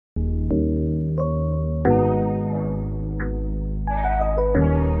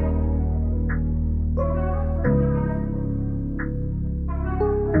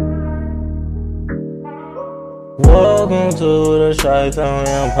Welcome to the Chi-Town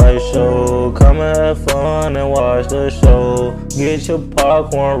Empire Show. Come and have fun and watch the show. Get your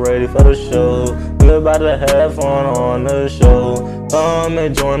popcorn ready for the show. We're about to have fun on the show. Come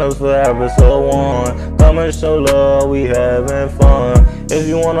and join us for episode 1. Come and show love, we having fun. If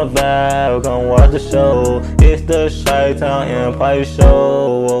you wanna vibe, come watch the show. It's the Chi-Town Empire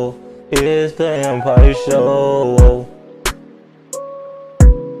Show. It's the Empire Show.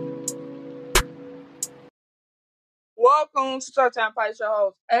 Welcome to Showtime Party Show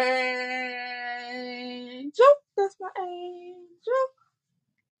host Angel. That's my angel.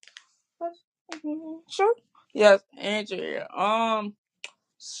 That's Angel. Yes, Angel here.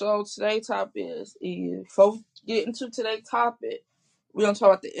 So today's topic is before we get into today's topic, we're gonna talk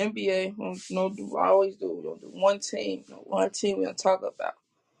about the NBA. We always do. We're gonna do one team. One team we're gonna talk about.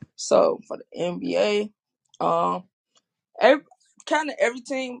 So for the NBA, every every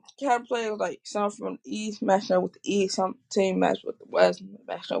team kind of plays like some from the East matching up with the East, some team match with the West,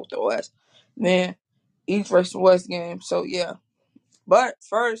 matching up with the West. Then East versus West game. So yeah. But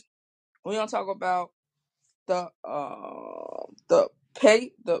first we're gonna talk about the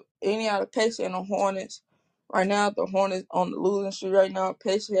Indiana Pacers and the Hornets. Right now the Hornets on the losing streak right now.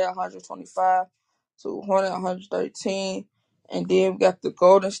 Pacers had 125 to Hornets 113. And then we got the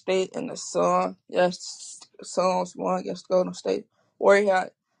Golden State and the Sun. Yes, Suns won against Golden State. Warriors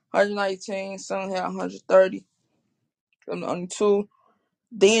had 119, Sun had 130. Them the only two.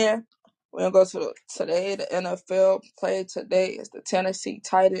 Then we're gonna go to today. The NFL played today is the Tennessee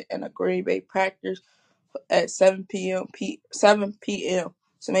Titans and the Green Bay Packers at 7 p.m. 7 p.m.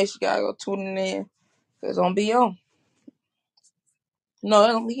 So make sure you gotta go tune in. Cause it's gonna be on. No, it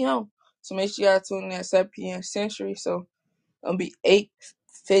don't be on. So make sure you gotta tune in at 7 p.m. Century. So it'll be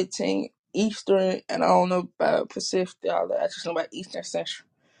 8:15 Eastern, and I don't know about Pacific. I just know about Eastern Central.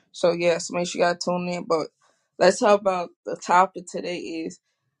 So yeah, so make sure you gotta tune in. But let's talk about the topic today is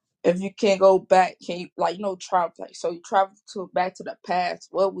if you can't go back, can you travel? Like so, you travel back to the past.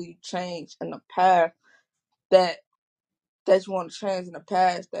 What will you change in the past that you want to change in the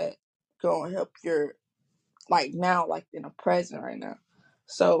past that gonna help your now, like in the present right now?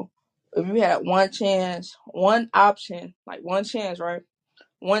 So if you had one chance, one option, like one chance, right?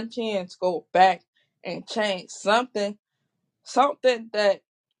 One chance to go back and change something that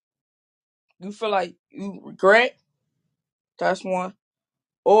you feel like you regret. That's one.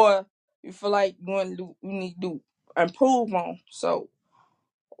 Or you feel like you need to improve on. So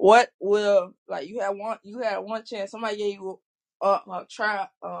what will you had one chance, somebody gave you try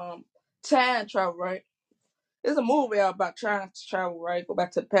time travel, right? There's a movie out about trying to travel, right? Go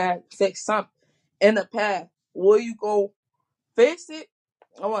back to the past, fix something in the past. Will you go fix it?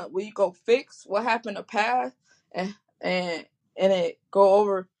 Or will you go fix what happened in the past and and it go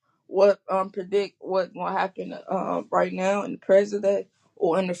over what predict what gonna happen right now in the present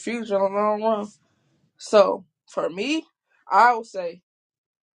or in the future in the long run? So for me, I would say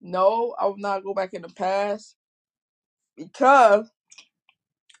no, I would not go back in the past because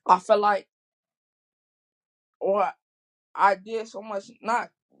I feel like or I did so much, not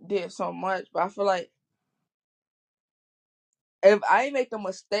did so much, but I feel like if I ain't make the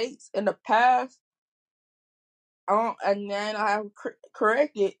mistakes in the past, and then I have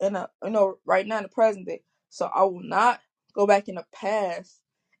corrected in right now in the present day. So I will not go back in the past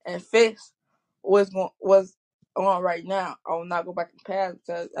and fix what's on right now. I will not go back in the past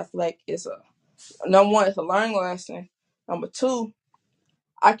because I feel like it's number one, it's a learning lesson. Number two,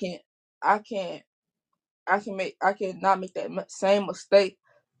 I can I can I can not make that same mistake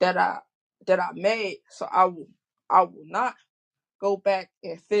that I made. So I will not go back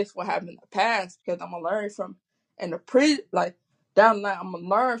and fix what happened in the past because I'm gonna learn from it. And down the line I'm gonna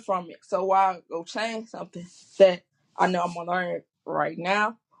learn from it. So why go change something that I know I'm gonna learn right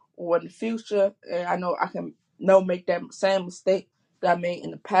now or in the future, and I know I can make that same mistake that I made in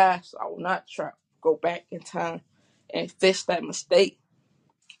the past. So I will not try go back in time and fix that mistake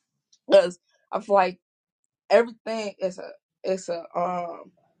because I feel like everything is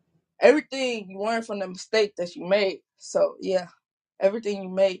everything you learn from the mistake that you made. So yeah, everything you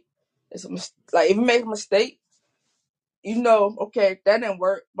make is a mistake. Like if you make a mistake, okay, that didn't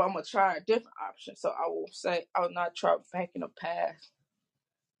work, but I'm gonna try a different option. So I will say I will not try back in the past.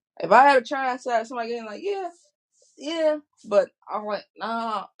 If I had a chance to have somebody getting like, yeah, but I'm like,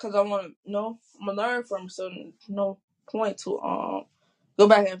 nah, because I want to know, I'm gonna learn from it, so no point to go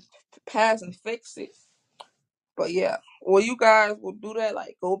back and past and fix it. But yeah, well, you guys will do that,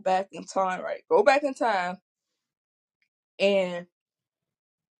 like go back in time, right? Go back in time and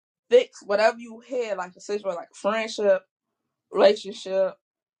fix whatever you had, like a situation, like a friendship, relationship,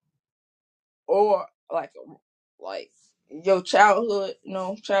 or like your childhood,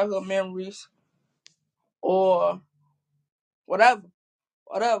 childhood memories or whatever,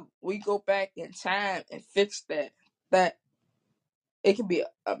 we go back in time and fix that it could be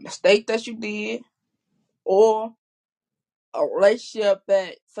a mistake that you did or a relationship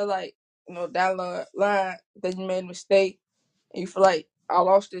that feel like, down the line that you made a mistake and you feel like I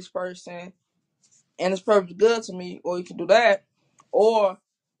lost this person and it's perfectly good to me, or you can do that, or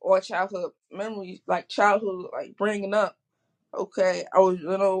childhood memories, like childhood, like bringing up. Okay, I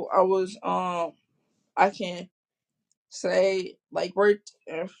can say like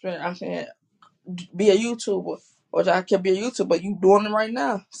I can be a YouTuber, which I can be a YouTuber. You doing it right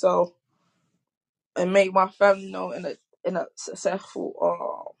now, so and make my family in a successful,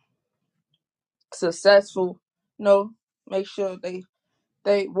 make sure they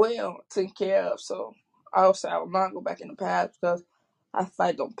well taken care of. So I also I will not go back in the past because I feel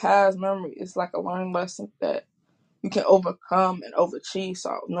like the past memory is like a learning lesson that you can overcome and overachieve.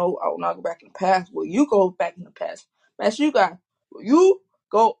 So no, I will not go back in the past. Will you go back in the past? That's you guys. Will you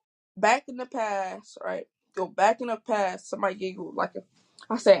go back in the past, right? Go back in the past. Somebody gave you like a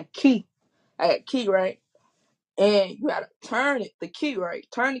key. I had a key, right? And you gotta turn the key, right?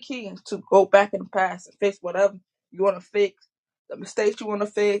 Turn the key and to go back in the past and fix whatever you wanna fix, the mistakes you wanna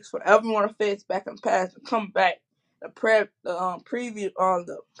fix, whatever you wanna fix back in the past and come back the present the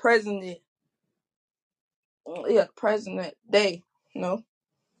present day,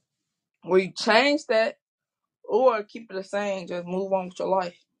 where you change that or keep it the same, just move on with your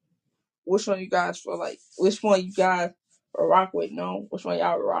life. Which one you guys feel like? Which one you guys will rock with? No, which one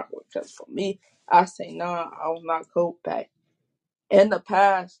y'all will rock with? Because for me, I say nah, I will not go back in the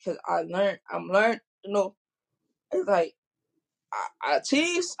past because I'm learned, it's like I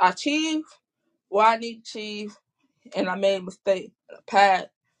achieved what I need to achieve, and I made a mistake in the past,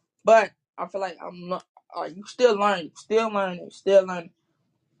 but I feel like I'm not, you still learning, still learning,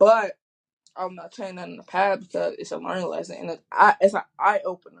 but I'm not changing that in the past because it's a learning lesson, and it's an eye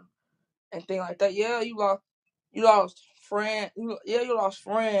opener and things like that. Yeah, you lost friends, you lost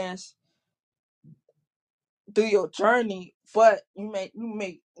friends through your journey, but you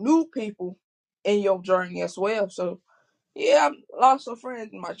make new people in your journey as well. So yeah, I lost some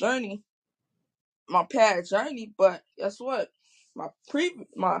friends in my journey, my past journey, but guess what? My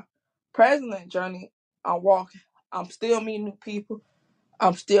present journey, I'm walking. I'm still meeting new people.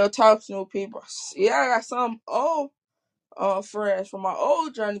 I'm still talking to new people. Yeah, I got some old friends from my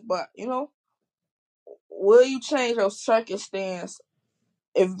old journey, but will you change your circumstance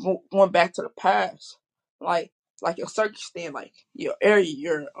if you went back to the past? Like your circumstance, like your area,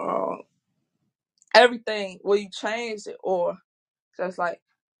 your everything. Will you change it or just like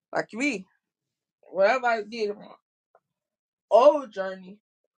me? Whatever I did in my old journey,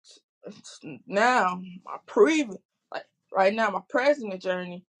 now my previous, like right now, my present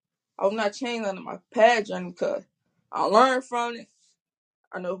journey, I'm not changing none of my past journey because I learned from it.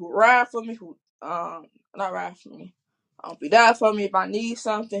 I know who ride for me, who not ride for me. Be there for me if I need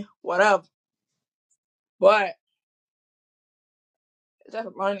something, whatever. But it's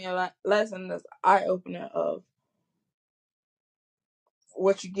just learning a lesson that's eye opening of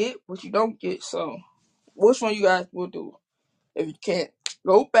what you get, what you don't get. So, which one you guys will do? If you can't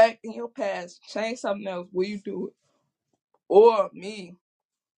go back in your past, change something else, will you do it? Or me,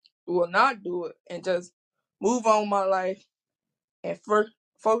 will not do it and just move on my life and first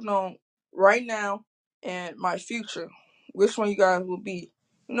focus on right now and my future. Which one you guys will be?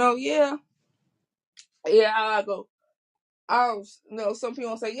 Yeah, I go. Some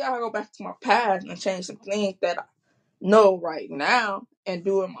people say, yeah, I go back to my past and change some things that I know right now and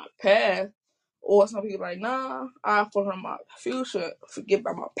do in my past. Or some people like, nah, I focus on my future, forget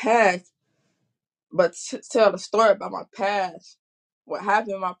about my past, but tell the story about my past, what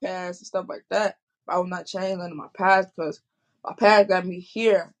happened in my past and stuff like that. But I will not change none of my past because my past got me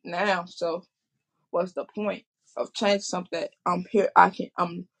here now. So what's the point of changing something? I'm here.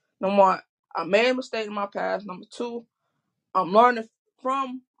 I'm no more. I made a mistake in my past. Number two, I'm learning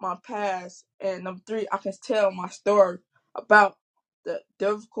from my past, and number three, I can tell my story about the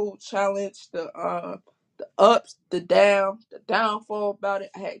difficult challenge, the ups, the downs, the downfall about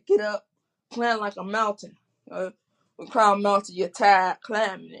it. I had to get up, climb like a mountain. When you climb a mountain, you're tired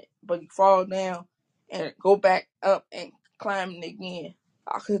climbing it, but you fall down and go back up and climbing it again.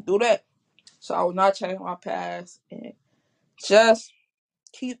 I could do that, so I will not change my past and just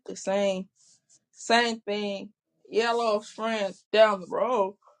keep the same thing. Yeah, I lost friends down the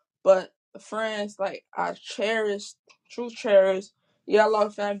road, but the friends like I cherish, true cherish. Yeah, I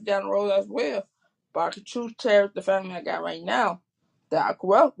lost family down the road as well, but I can true cherish the family I got right now that I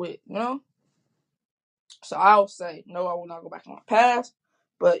grew up with. So I would say no, I will not go back to my past.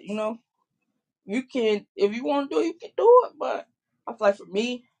 But you can, if you want to do it, you can do it. But I feel like for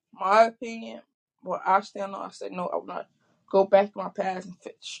me, my opinion, what I stand on, I say no, I will not go back to my past and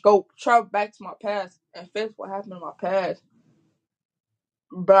go travel back to my past and fix what happened in my past.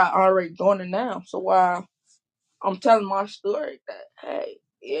 But I already doing it now. So while I'm telling my story that, hey,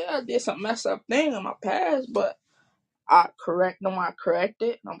 yeah, I did some messed up thing in my past, but I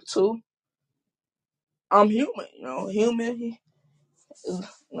corrected. Number two, I'm human, human, you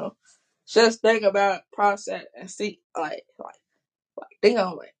know. Just think about process and see, think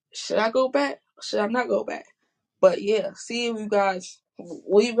on it. Should I go back? Or should I not go back? But yeah, see if you guys,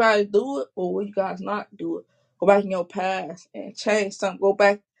 will you guys do it or will you guys not do it? Go back in your past and change something. Go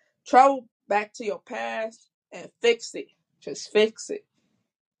back, travel back to your past and fix it. Just fix it.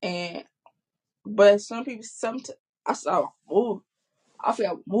 And but some people, I saw a movie. I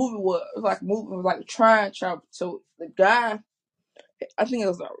forgot what movie was. It was like a movie. It was like a time travel. So the guy, I think it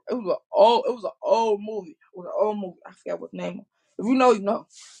was an old movie. It was an old movie. I forgot what the name was. If you know, you know.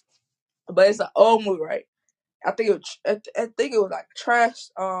 But it's an old movie, right? I think it was like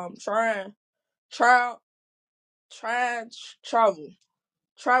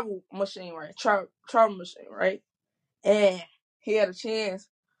travel machine, right? Travel machine, right? And he had a chance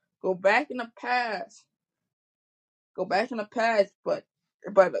go back in the past, but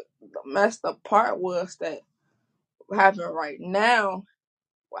the messed up part was that what happened right now,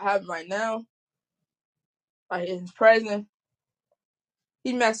 like in his present,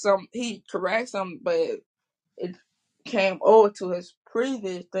 he corrected some, but it came over to his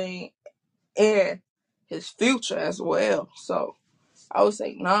previous thing and his future as well. So I would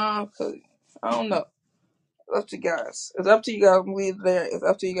say nah, because I don't know. It's up to you guys. It's up to you guys. Leave it there. It's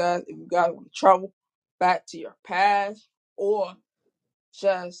up to you guys if you guys want to travel back to your past or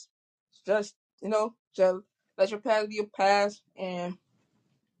just just just let your past be your past and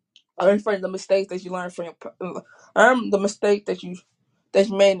learn from the mistakes that you learned from learn the mistake that you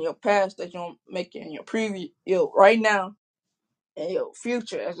made in your past that you don't make in your previous right now and your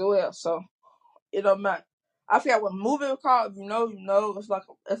future as well. So it don't matter. I forgot what movie it was called. If you know, you know. It's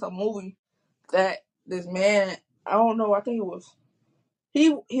a movie that this man, I don't know. I think it was he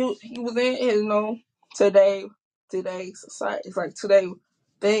was in his today society. It's like today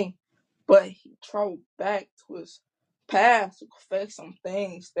thing, but he traveled back to his past to fix some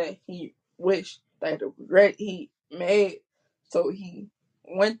things that he wished that the regret he made. So he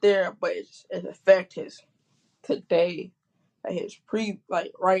went there, but it affected his today, like his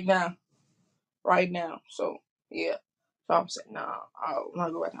like right now. So yeah. So I'm saying, nah, I'm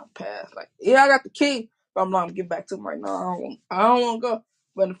not go back on the past. Like, yeah, I got the key, but I'm not gonna get back to him right now. I don't want to go.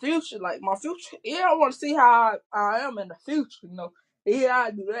 But in the future, like my future, yeah, I want to see how I am in the future. Yeah,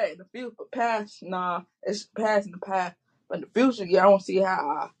 I do that in the future. But past, nah, it's past in the past. But in the future, yeah, I want to see how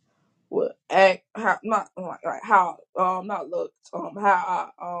I would act, how not like how not look,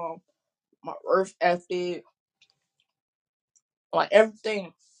 how I my earth ethic, like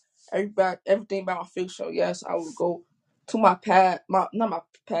everything about my future. So yes, I would go to my past, my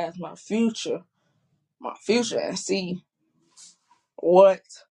future, and see what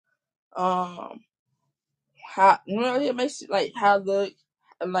how it makes it like how the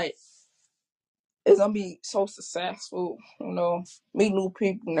like it's gonna be so successful. Meet new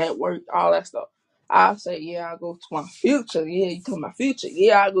people, network, all that stuff. I say yeah, I go to my future. Yeah, you to my future.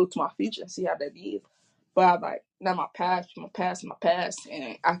 Yeah, I go to my future and see how that is. But I like now my past, and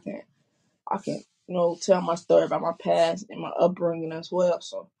I can, tell my story about my past and my upbringing as well.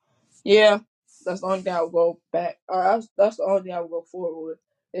 So, yeah, that's the only thing I would go back. That's the only thing I would go forward with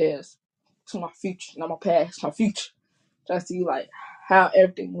is to my future, not my past, my future. Just see like how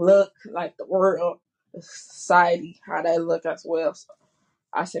everything look, like the world, the society, how they look as well. So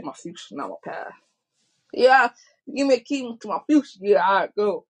I say my future, not my past. Yeah, give me a key to my future. Yeah, I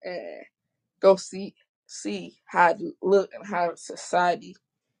go and go see how it look and how society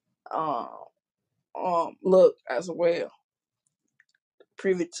um look as well,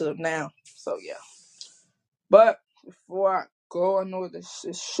 privy to now. So yeah. But before I go, I know this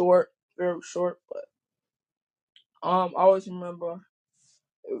is short, very short, but always remember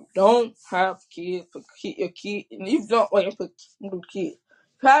if you don't have kids, put your kid and you don't wait put kids.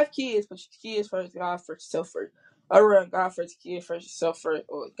 If you have kids, put your kids first, God first, yourself first. Other than God first, kids first, yourself first,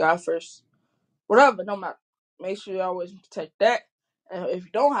 or God first, whatever, no matter. Make sure you always protect that. And if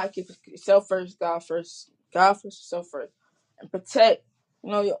you don't have kids, put yourself first, God first, yourself first, and protect.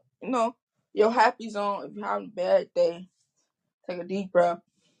 Your happy zone. If you're having a bad day, take a deep breath,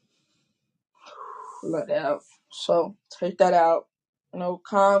 let that out. So take that out.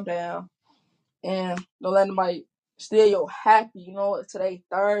 Calm down. And don't let nobody steal your happy. You know, today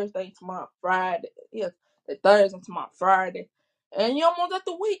Thursday, tomorrow Friday. Yeah, the Thursday, tomorrow Friday. And you almost at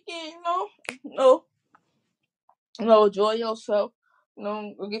the weekend, enjoy yourself.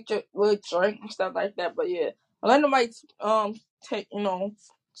 Go get your little drink and stuff like that. But yeah, don't let nobody take,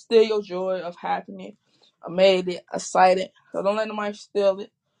 steal your joy of happiness. I made it, excited. So don't let nobody steal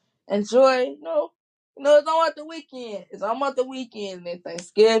it. Enjoy, it's almost the weekend. It's almost the weekend. Then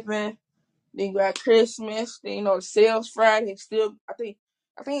Thanksgiving. Then you got Christmas. Then sales Friday. Still, I think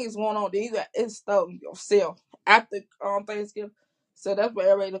it's going on. Then you got it's stuff sale after Thanksgiving. So that's what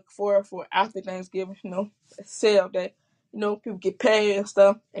everybody looking for after Thanksgiving. Sale day. People get paid and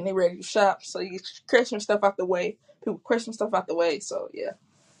stuff, and they ready to shop. So you get Christmas stuff out the way. People Christmas stuff out the way. So yeah.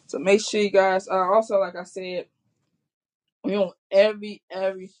 So make sure you guys. Also, like I said, we on every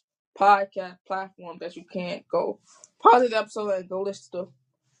podcast platform that you can go. Pause the episode and go listen to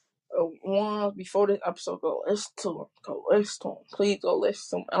one before this episode. Go listen to them. Please go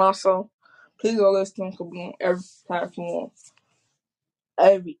listen to them. And also, please go listen to them because we on every platform.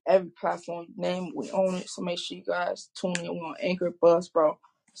 Every platform you name, we own it. So make sure you guys tune in. We're on Anchor, Buzzsprout,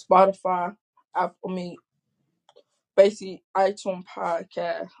 Spotify, basically iTunes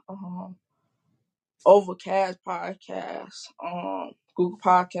podcast, Overcast podcast, Google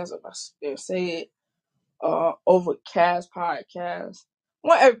Podcast, if I say it, Overcast podcast.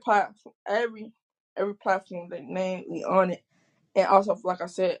 On every platform, every platform they name, we on it. And also, like I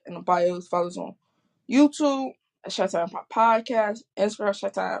said in the bio, follow us on YouTube, Chi-Town Pop Podcast, Instagram,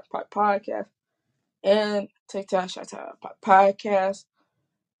 Chi-Town Pop Podcast, and TikTok, Chi-Town Pop Podcast.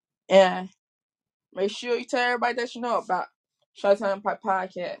 And make sure you tell everybody that you know about Chi-Town Pop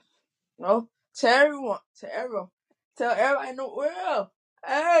Podcast. Tell everyone. Tell everybody in the world.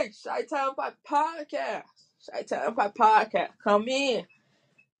 Hey, Chi-Town Pop Podcast. Chi-Town Pop Podcast. Come in.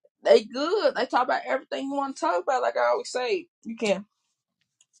 They good. They talk about everything you want to talk about. Like I always say, you can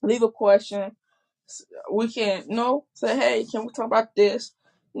leave a question. We can, say, hey, can we talk about this?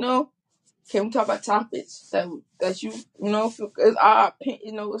 Can we talk about topics that you, feel, it's our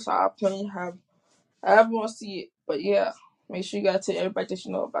opinion, it's our opinion, how everyone see it. But yeah, make sure you guys tell everybody that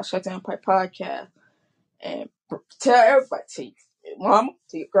you know about Chi-Town Pop Podcast. And tell everybody, tell your mama,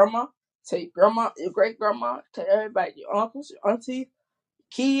 tell your grandma, your great grandma, tell everybody, your uncles, your aunties,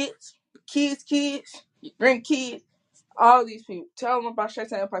 kids, your grandkids, all these people. Tell them about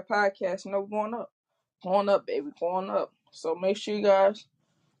Chi-Town Pop Podcast. Going up, baby, going up. So make sure you guys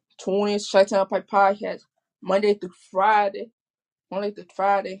tune in to Chi-Town Pop Podcast Monday through Friday,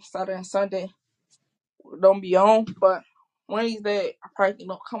 Saturday and Sunday. Don't be on, but Wednesday I probably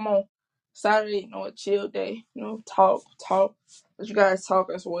come on. Saturday, a chill day, talk. Let you guys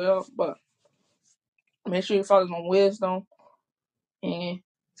talk as well, but make sure you follow us on Wisdom and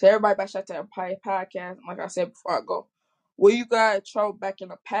tell everybody about Chi-Town Pop Podcast. Like I said before I go, will you guys travel back in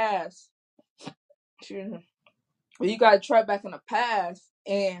the past? Will you guys travel back in the past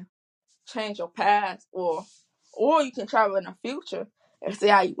and change your past, or you can travel in the future and see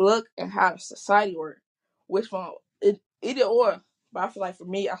how you look and how the society works. Which one? Either or. But I feel like for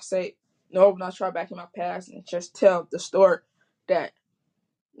me, I say no. When I try back in my past and just tell the story that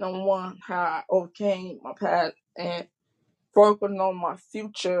number one, how I overcame my past and focusing on my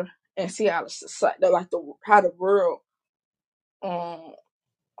future and see how the society, how the world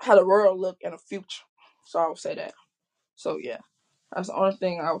look in the future. So I would say that. So yeah, that's the only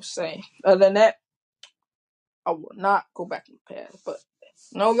thing I would say. Other than that, I will not go back in the past. But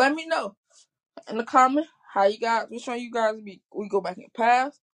let me know in the comment how you guys, which one you guys we go back in the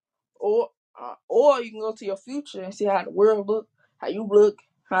past, or you can go to your future and see how the world look, how you look,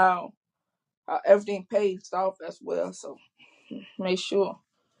 how everything pays off as well. So make sure,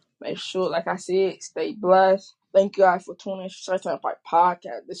 like I said, stay blessed. Thank you guys for tuning in to Chi-Town Pop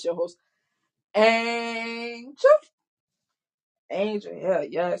Podcast. This is your host, Angel, yeah,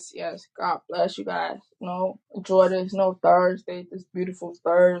 yes. God bless you guys. Enjoy this, Thursday, this beautiful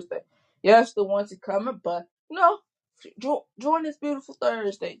Thursday. Yes, the ones are coming, but join this beautiful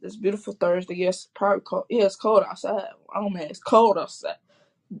Thursday. Yes, it's probably cold. Yeah, it's cold outside. Oh man, it's cold outside.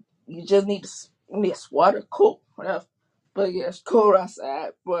 You just need a sweater, cool, whatever. But yeah, it's cold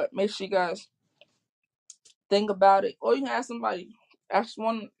outside. But make sure you guys think about it, or you can ask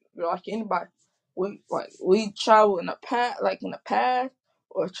one, like anybody. We travel in the past,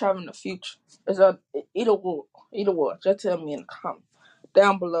 or travel in the future. It's either or. Just tell me in the comments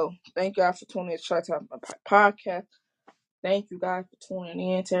down below. Thank you guys for tuning in to Chi-Town Podcast. Thank you guys for tuning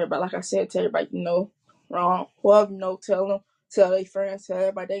in. To everybody, like I said, to everybody whoever tell them, tell their friends, tell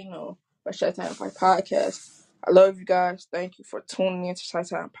everybody they know about Chi-Town Podcast. I love you guys. Thank you for tuning in to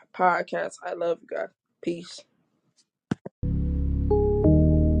Chi-Town Podcast. I love you guys. Peace.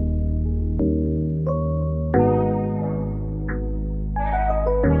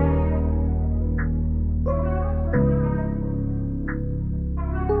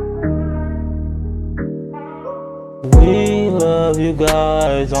 We love you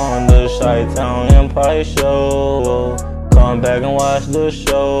guys on the Chi-Town Empire Show. Come back and watch the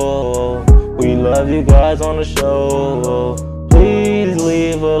show. We love you guys on the show. Please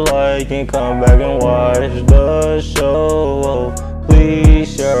leave a like and come back and watch the show.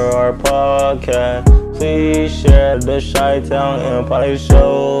 Please share our podcast. Please share the Chi-Town Empire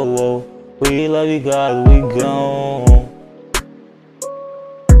Show. We love you guys. We gone.